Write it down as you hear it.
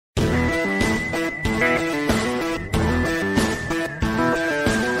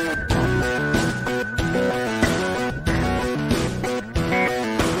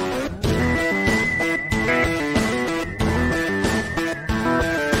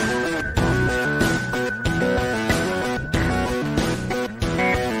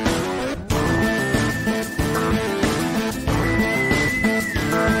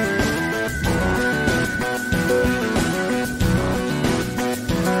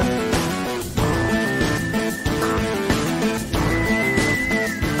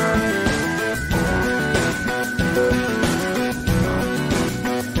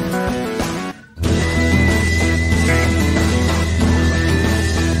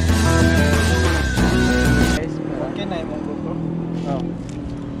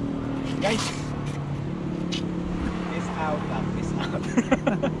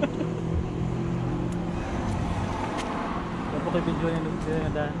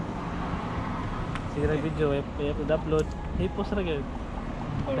Sira video, i-upload. I-post ra gyud.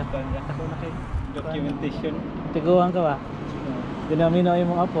 Ako na kay Documentation. tiguan ka ba? Dinaminaw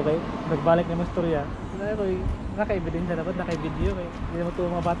yung mga apo kay nagbalik na yung storya. Ko naka-ebidensya dapat naka-video kay hindi mo to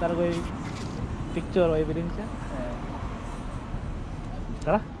mga bata ko picture o ebidensya.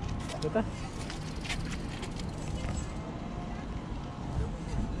 Tara. Kita.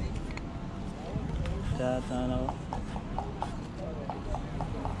 Chat ano.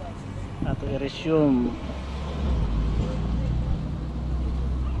 Ato i-resume.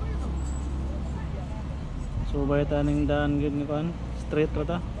 So bay taning daan gid ni kan street ra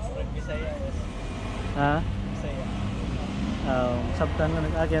ta. Bisaya. Ha? Bisaya. Sabtan na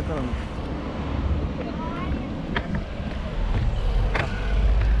nag-akyat ron.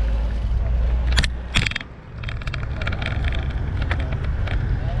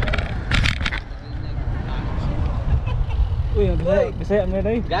 Uy, Bisaya mo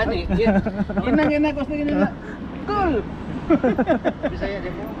dai. Gani. Ginang ko sa ginang. Cool. Bisaya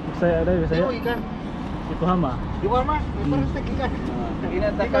din mo. Bisaya dai, Bisaya. Iyo ikan. Ito hama. Di ba mas? Parang sa ikan.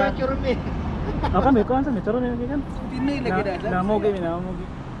 Ginata ka Tsurumi. Kami ko ansa mi turon ni kan. Pinoy lagi da. Namogi mi namogi.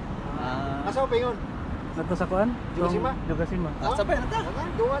 Asa pa yun? Nato sa kuan? Jogashima? Jogashima. Sabay na ta.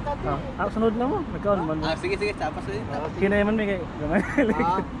 Duwa tati. Sunod lang mo. Nagkaon man. Sige tapas din. Kinay man mi kay gamay.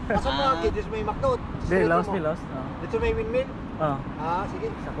 Asa mo kidis may McDo? Di lost mi lost. Dito may windmill?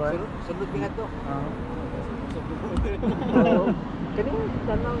 Sige. Sa kuan. Sunod mi to. Kanino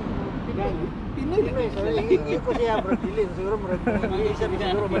tanang Pinoy. So iyo ko siya Brazilian siguro Malaysia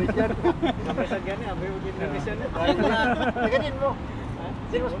siguro Malaysia. Sampai sa gani abe ugin na mission. Taganin mo.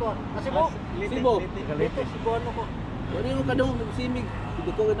 Sino mo? Asibo. Sibo. Kalito sibo ano ko. Wala mo kadungog simig.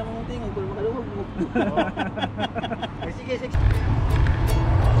 Dito ko na mong tingog pero makadungog mo. Sige.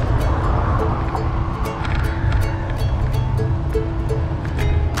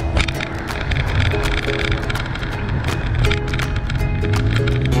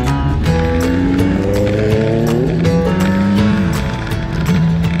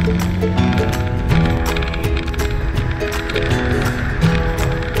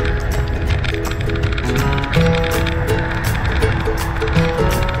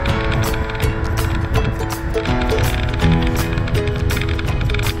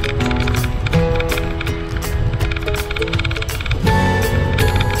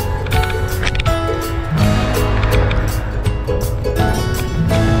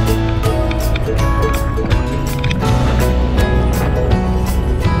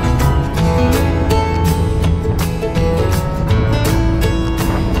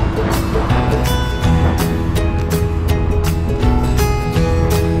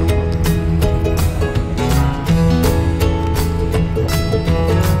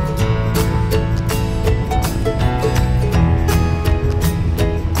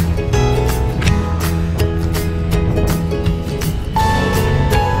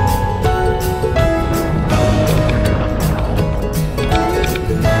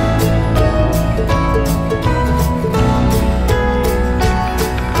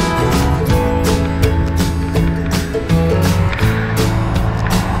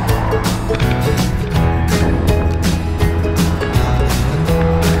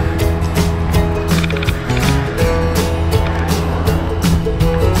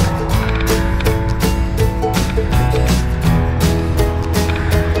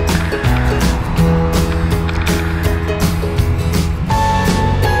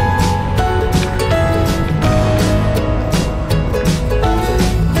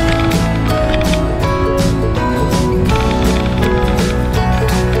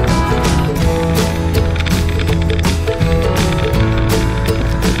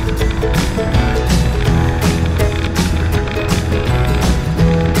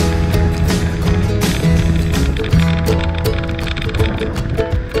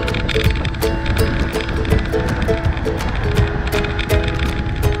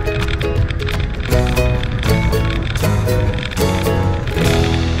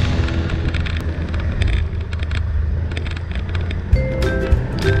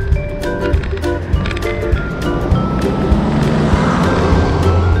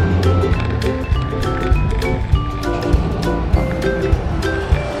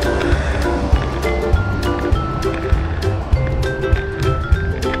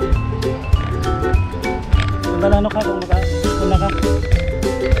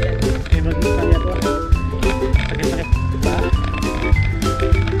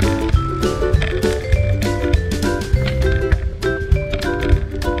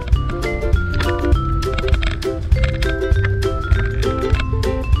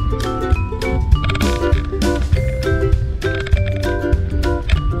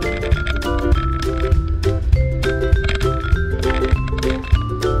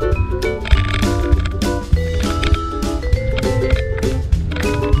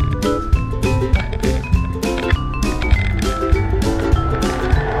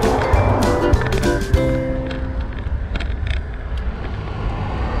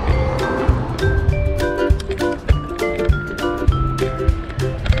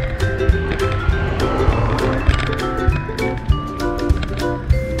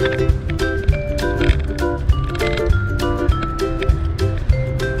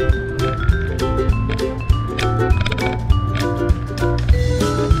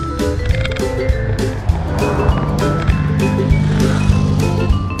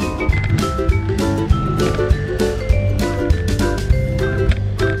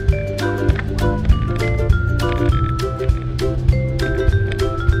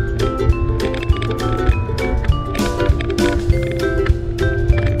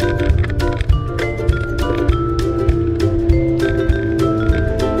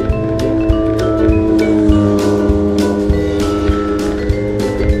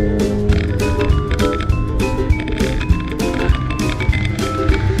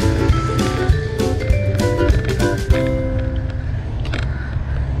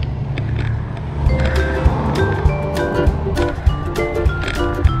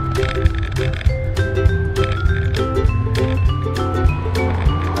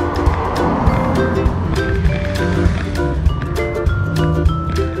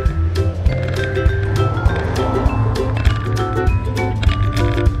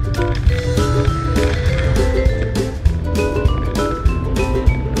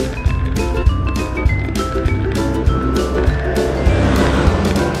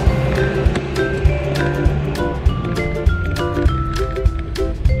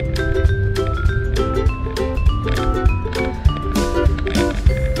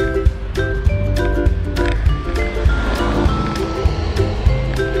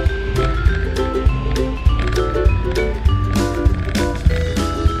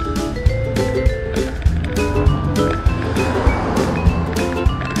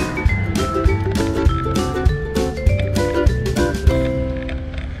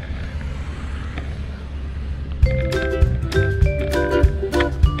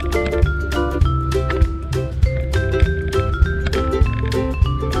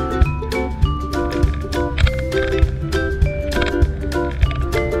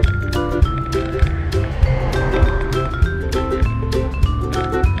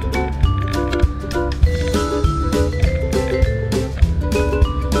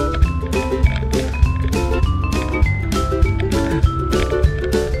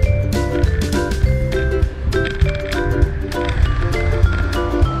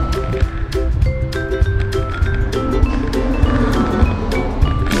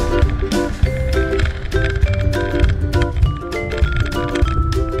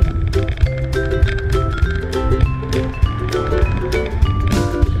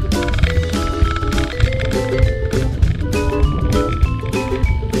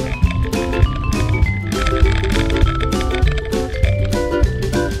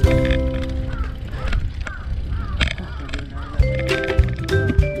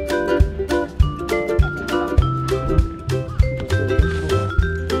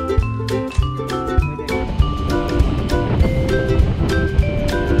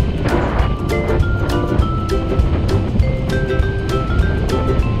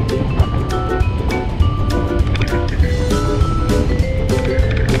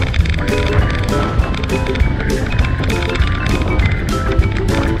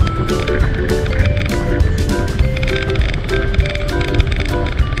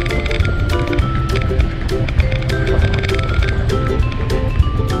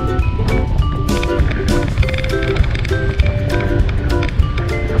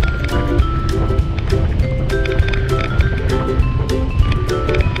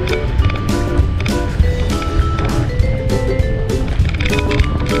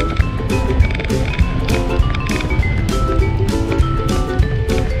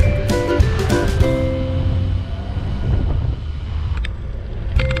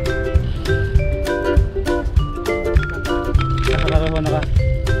 Grabe ka na.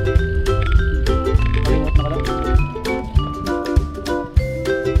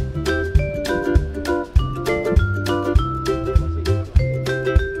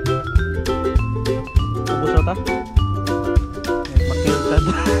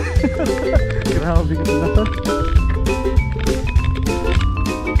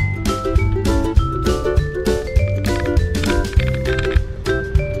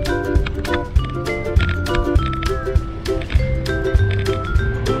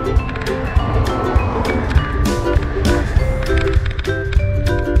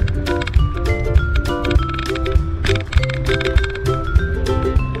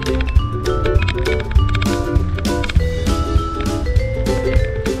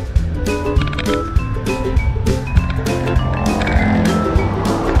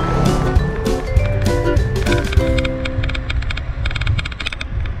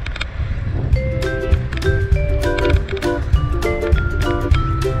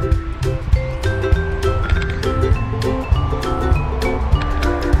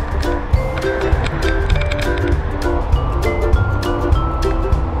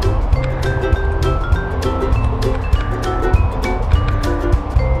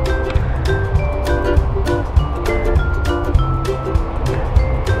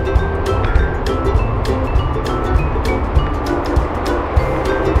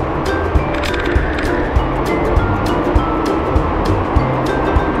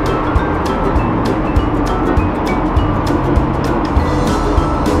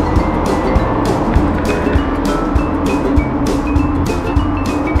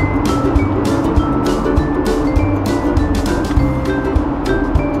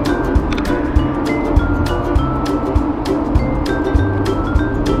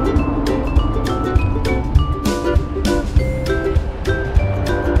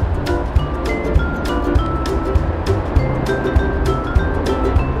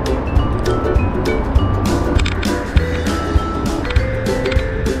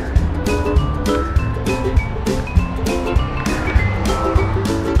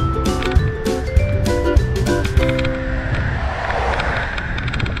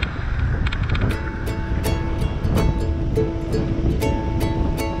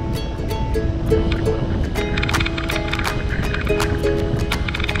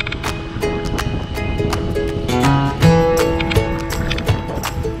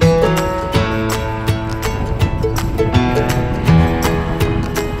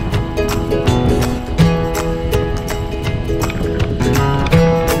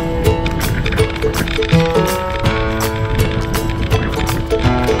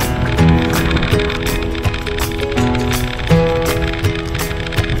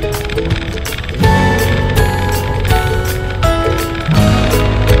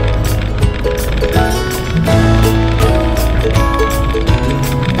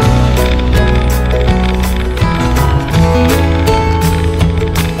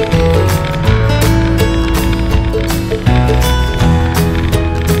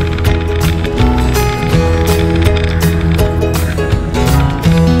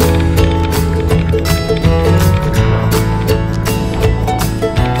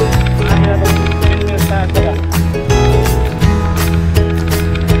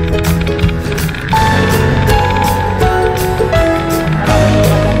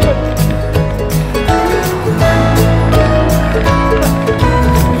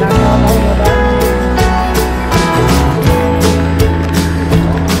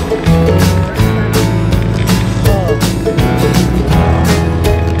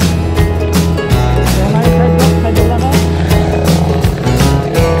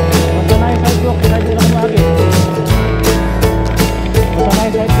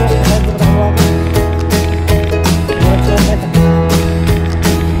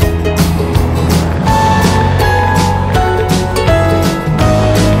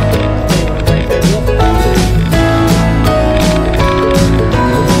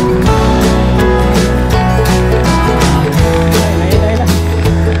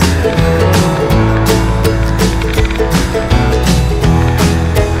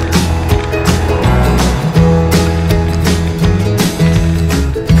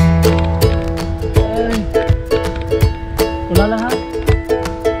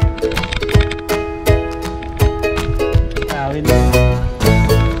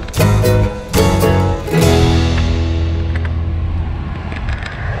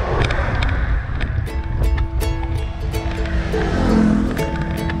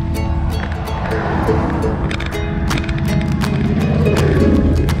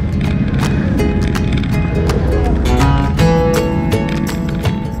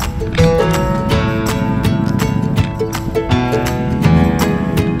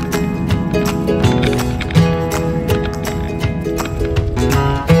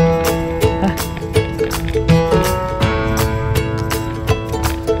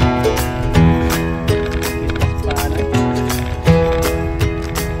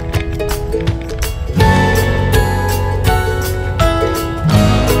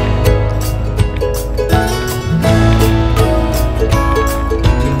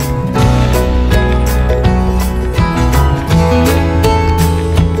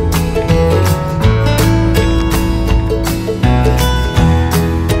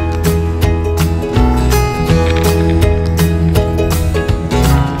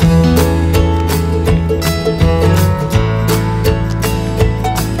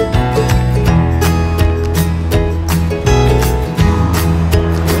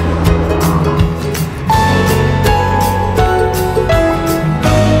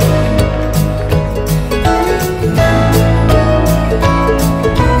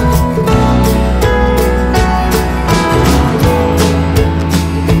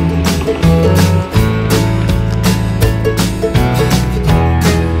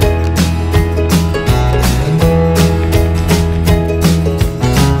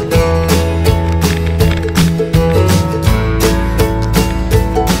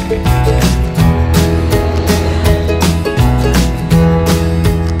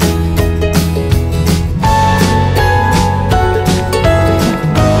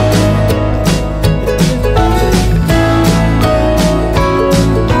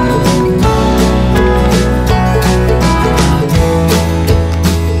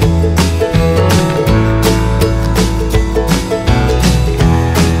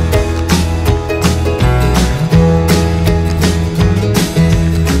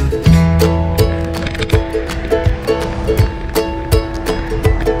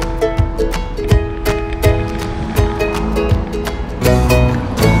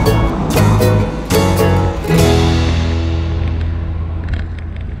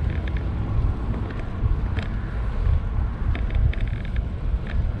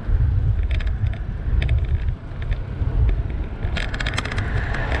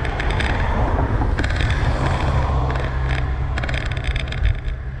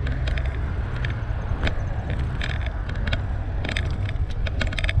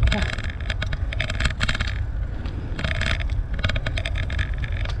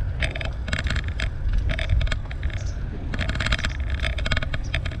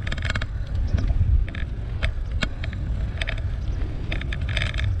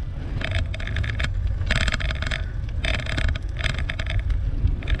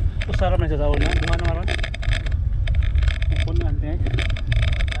 sarap na siya sa una. Duman na maron. Punan eh.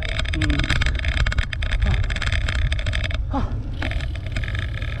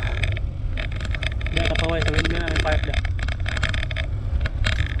 Dia kapaway sa window na may pipe dia.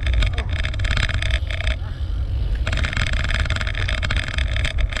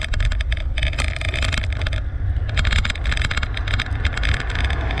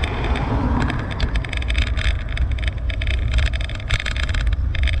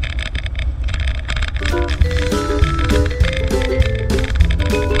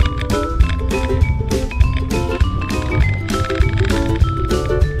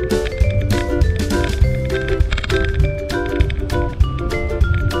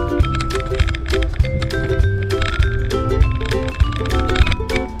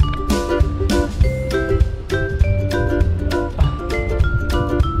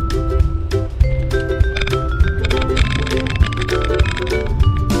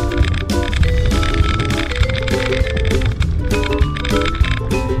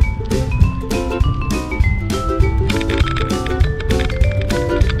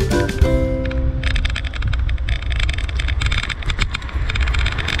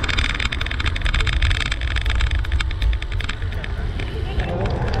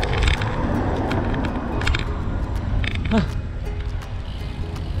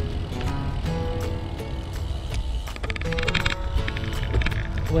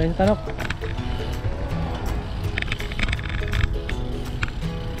 Buhay sa tanok.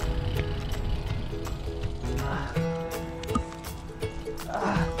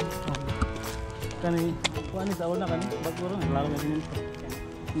 Kani, kuani sa una kani, baguro naglaro na din ito.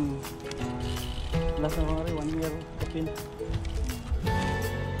 Last na mga 1 year kapin.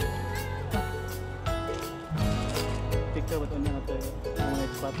 Picture ba ito niya na ito yung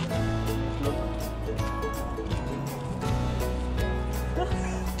next spot. Look.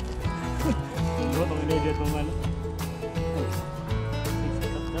 Bro, pag in-edit mo ano?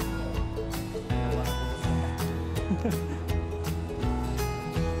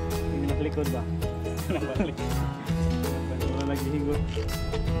 Hindi nakalikod ba? Nakalik. Wala naghihingot.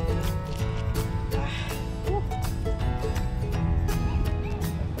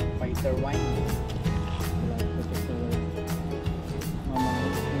 Fighter wine. Wala ito sa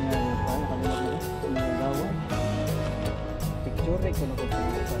mama nga tayo kanina nagawa. Picture ko na ko sa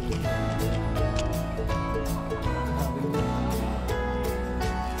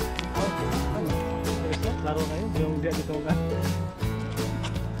laro kayo, yung dia dito ka.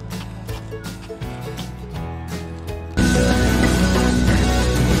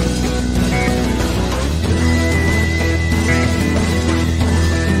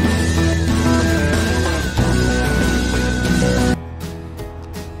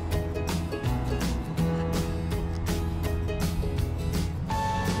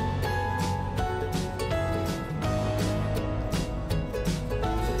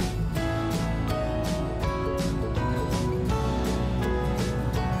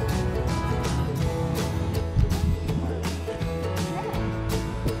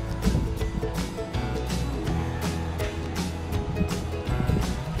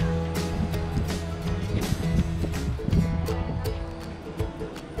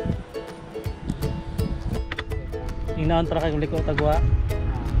 Inaon tra kay liko tagwa.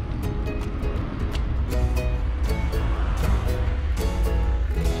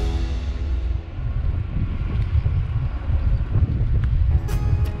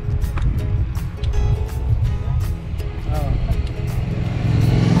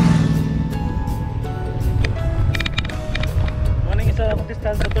 Morning isa ako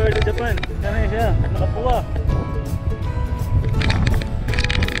sa third of Japan. Kanay siya, nakapuwa.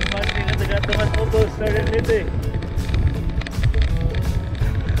 Mati na taga-taman photos, started dito eh.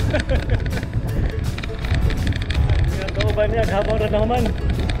 Yung kauban niya, habang na naman.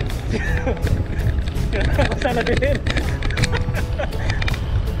 Sana din.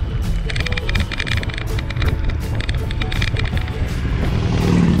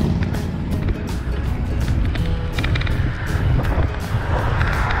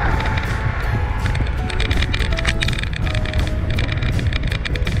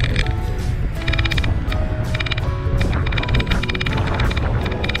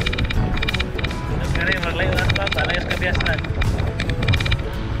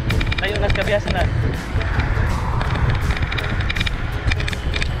 Layo nas kabiasnan.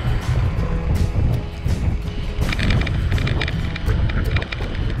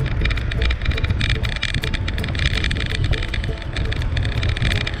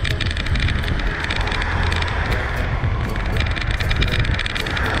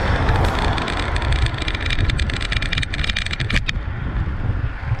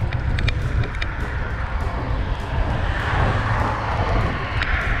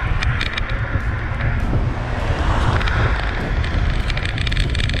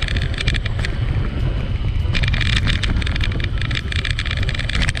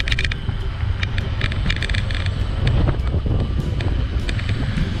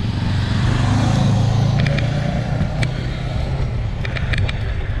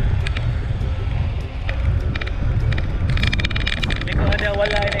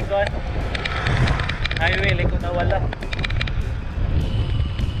 ini kon. Highway liko na wala.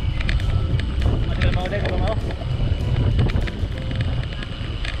 Madil mau deh kalau mau.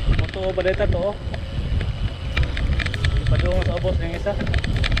 Moto ba dito to? Padung sa ubos ng isa.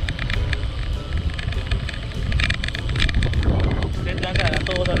 Straight lang ka,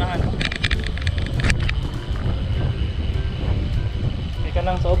 ato ko nahan. Ika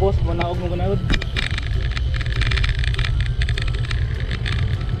lang sa ubos, munaog mo gunaod.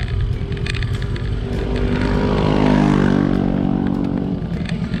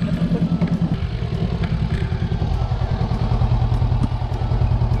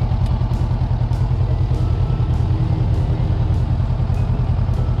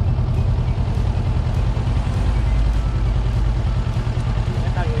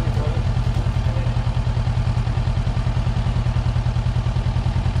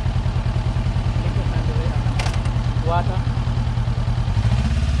 Wata.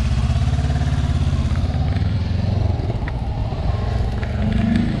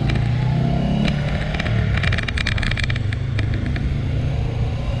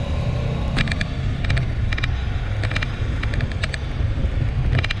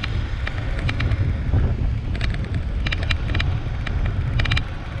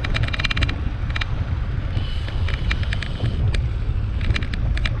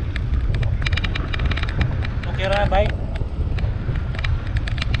 Okay ra bike.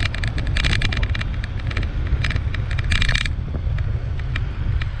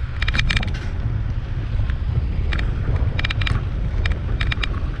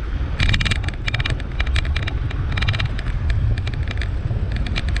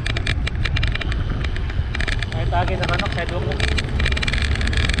 Ay tagi sa kanok sa dulo.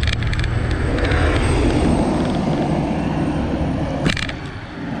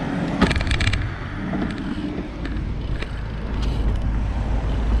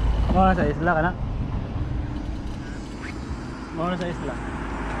 Mau na sa isla ka na? Mau na sa isla?